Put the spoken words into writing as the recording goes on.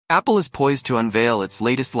Apple is poised to unveil its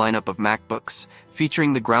latest lineup of MacBooks,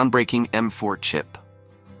 featuring the groundbreaking M4 chip.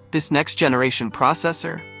 This next-generation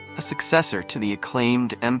processor, a successor to the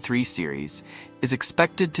acclaimed M3 series, is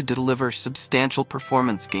expected to deliver substantial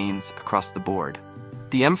performance gains across the board.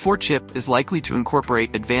 The M4 chip is likely to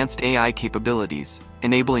incorporate advanced AI capabilities,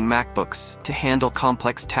 enabling MacBooks to handle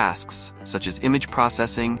complex tasks such as image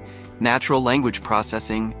processing, natural language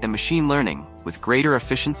processing, and machine learning with greater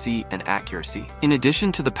efficiency and accuracy. In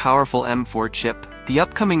addition to the powerful M4 chip, the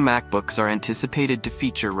upcoming MacBooks are anticipated to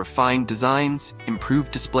feature refined designs,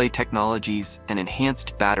 improved display technologies, and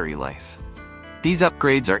enhanced battery life. These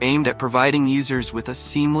upgrades are aimed at providing users with a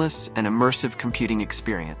seamless and immersive computing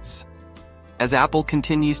experience. As Apple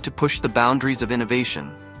continues to push the boundaries of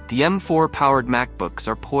innovation, the M4-powered MacBooks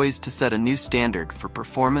are poised to set a new standard for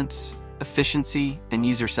performance, efficiency, and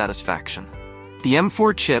user satisfaction. The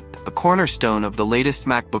M4 chip, a cornerstone of the latest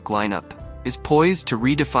MacBook lineup, is poised to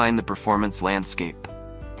redefine the performance landscape.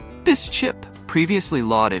 This chip, previously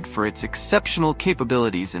lauded for its exceptional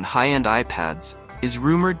capabilities in high-end iPads, is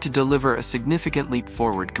rumored to deliver a significant leap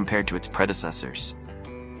forward compared to its predecessors.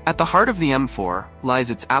 At the heart of the M4 lies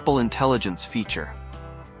its Apple Intelligence feature,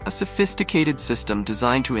 a sophisticated system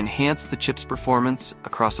designed to enhance the chip's performance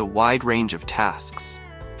across a wide range of tasks.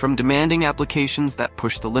 From demanding applications that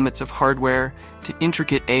push the limits of hardware to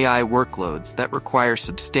intricate AI workloads that require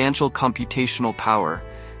substantial computational power,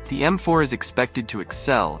 the M4 is expected to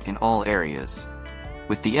excel in all areas.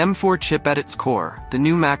 With the M4 chip at its core, the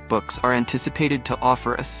new MacBooks are anticipated to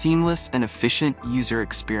offer a seamless and efficient user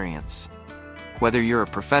experience. Whether you're a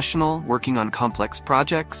professional working on complex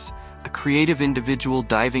projects, a creative individual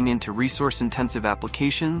diving into resource-intensive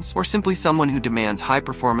applications, or simply someone who demands high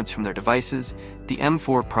performance from their devices, the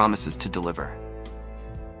M4 promises to deliver.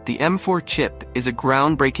 The M4 chip is a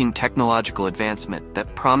groundbreaking technological advancement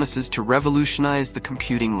that promises to revolutionize the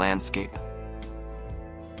computing landscape.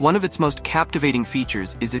 One of its most captivating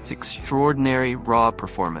features is its extraordinary raw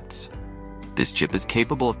performance. This chip is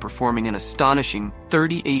capable of performing an astonishing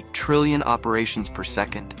 38 trillion operations per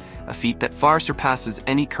second, a feat that far surpasses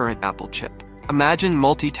any current Apple chip. Imagine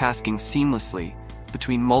multitasking seamlessly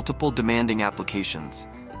between multiple demanding applications,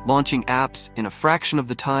 launching apps in a fraction of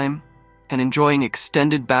the time, and enjoying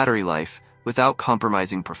extended battery life without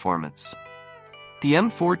compromising performance. The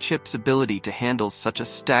M4 chip's ability to handle such a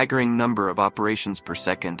staggering number of operations per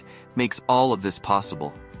second makes all of this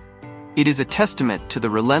possible. It is a testament to the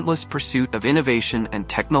relentless pursuit of innovation and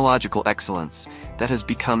technological excellence that has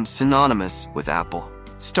become synonymous with Apple.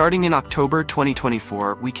 Starting in October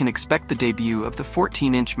 2024, we can expect the debut of the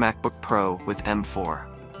 14-inch MacBook Pro with M4.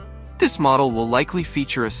 This model will likely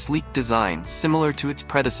feature a sleek design similar to its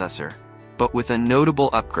predecessor, but with a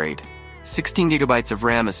notable upgrade: 16 GB of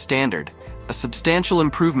RAM as standard, a substantial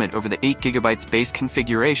improvement over the 8 GB base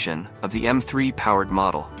configuration of the M3-powered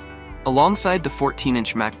model. Alongside the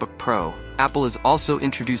 14-inch MacBook Pro, Apple is also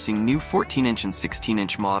introducing new 14-inch and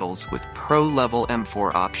 16-inch models with Pro-level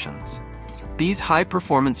M4 options. These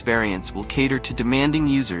high-performance variants will cater to demanding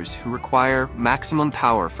users who require maximum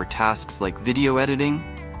power for tasks like video editing,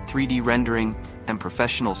 3D rendering, and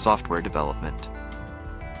professional software development.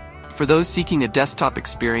 For those seeking a desktop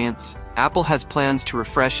experience, Apple has plans to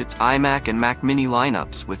refresh its iMac and Mac Mini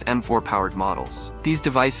lineups with M4-powered models. These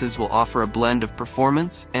devices will offer a blend of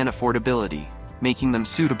performance and affordability, making them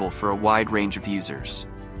suitable for a wide range of users.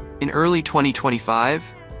 In early 2025,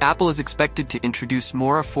 Apple is expected to introduce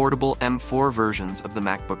more affordable M4 versions of the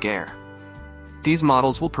MacBook Air. These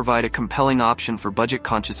models will provide a compelling option for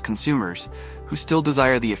budget-conscious consumers who still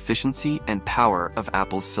desire the efficiency and power of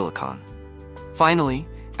Apple's silicon. Finally,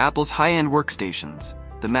 Apple's high-end workstations,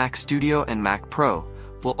 the Mac Studio and Mac Pro,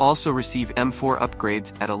 will also receive M4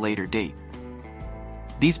 upgrades at a later date.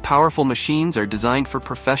 These powerful machines are designed for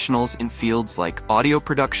professionals in fields like audio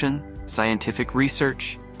production, scientific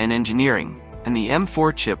research, and engineering, and the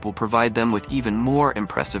M4 chip will provide them with even more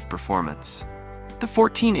impressive performance. The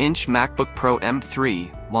 14-inch MacBook Pro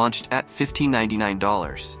M3 launched at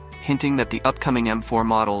 $1,599, hinting that the upcoming M4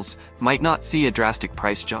 models might not see a drastic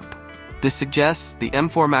price jump. This suggests the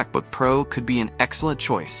M4 MacBook Pro could be an excellent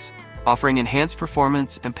choice, offering enhanced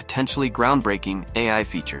performance and potentially groundbreaking AI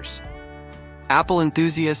features. Apple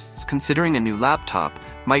enthusiasts considering a new laptop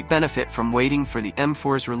might benefit from waiting for the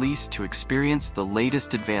M4's release to experience the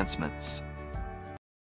latest advancements.